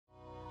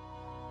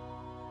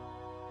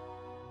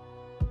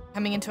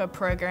Coming into a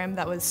program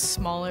that was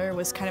smaller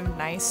was kind of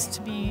nice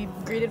to be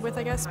greeted with,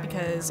 I guess,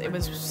 because it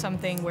was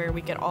something where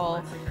we could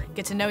all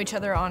get to know each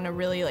other on a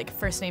really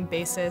first name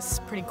basis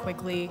pretty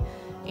quickly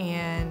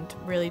and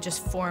really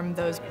just form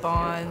those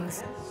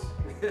bonds.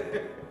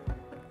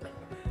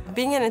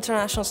 Being an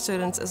international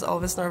student is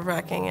always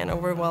nerve-wracking and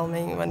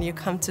overwhelming when you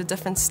come to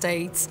different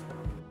states.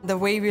 The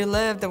way we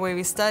live, the way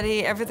we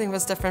study, everything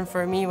was different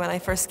for me when I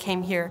first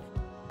came here.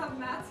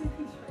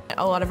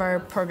 A lot of our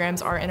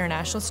programs are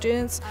international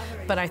students,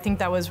 but I think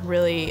that was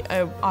really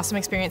an awesome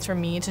experience for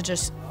me to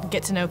just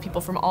get to know people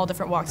from all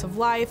different walks of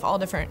life, all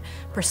different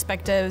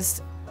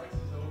perspectives.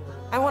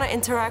 I want to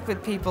interact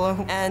with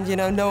people and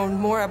know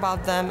more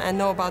about them and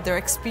know about their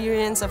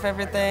experience of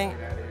everything.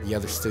 The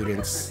other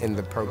students in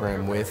the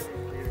program, with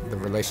the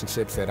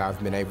relationships that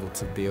I've been able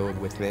to build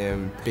with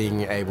them,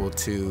 being able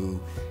to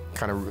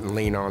kind of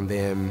lean on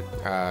them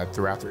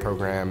throughout the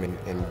program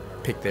and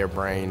pick their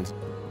brains.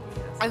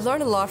 I've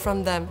learned a lot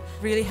from them.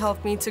 Really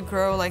helped me to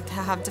grow, to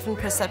have different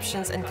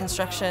perceptions in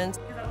construction.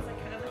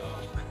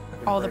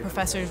 All the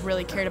professors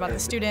really cared about the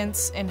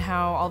students and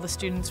how all the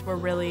students were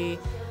really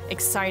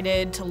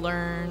excited to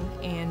learn,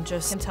 and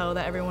just can tell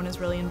that everyone is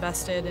really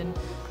invested in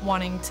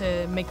wanting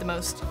to make the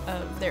most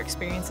of their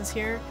experiences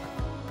here.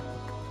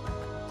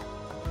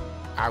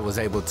 I was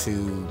able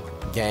to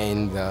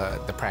gain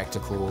the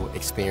practical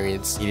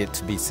experience needed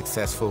to be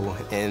successful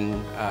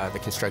in the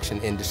construction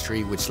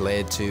industry, which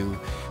led to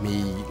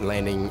me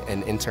landing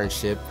an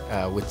internship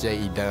with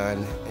J.E.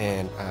 Dunn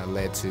and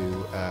led to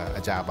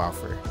a job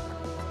offer.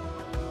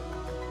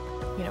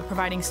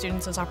 Providing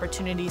students those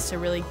opportunities to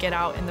really get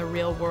out in the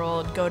real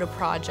world, go to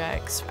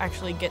projects,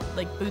 actually get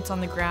boots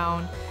on the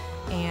ground,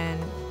 and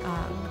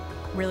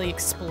really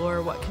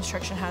explore what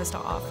construction has to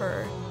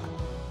offer.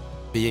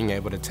 Being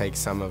able to take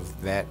some of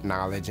that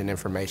knowledge and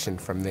information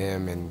from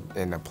them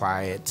and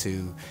apply it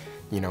to,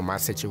 my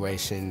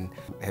situation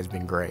has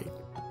been great.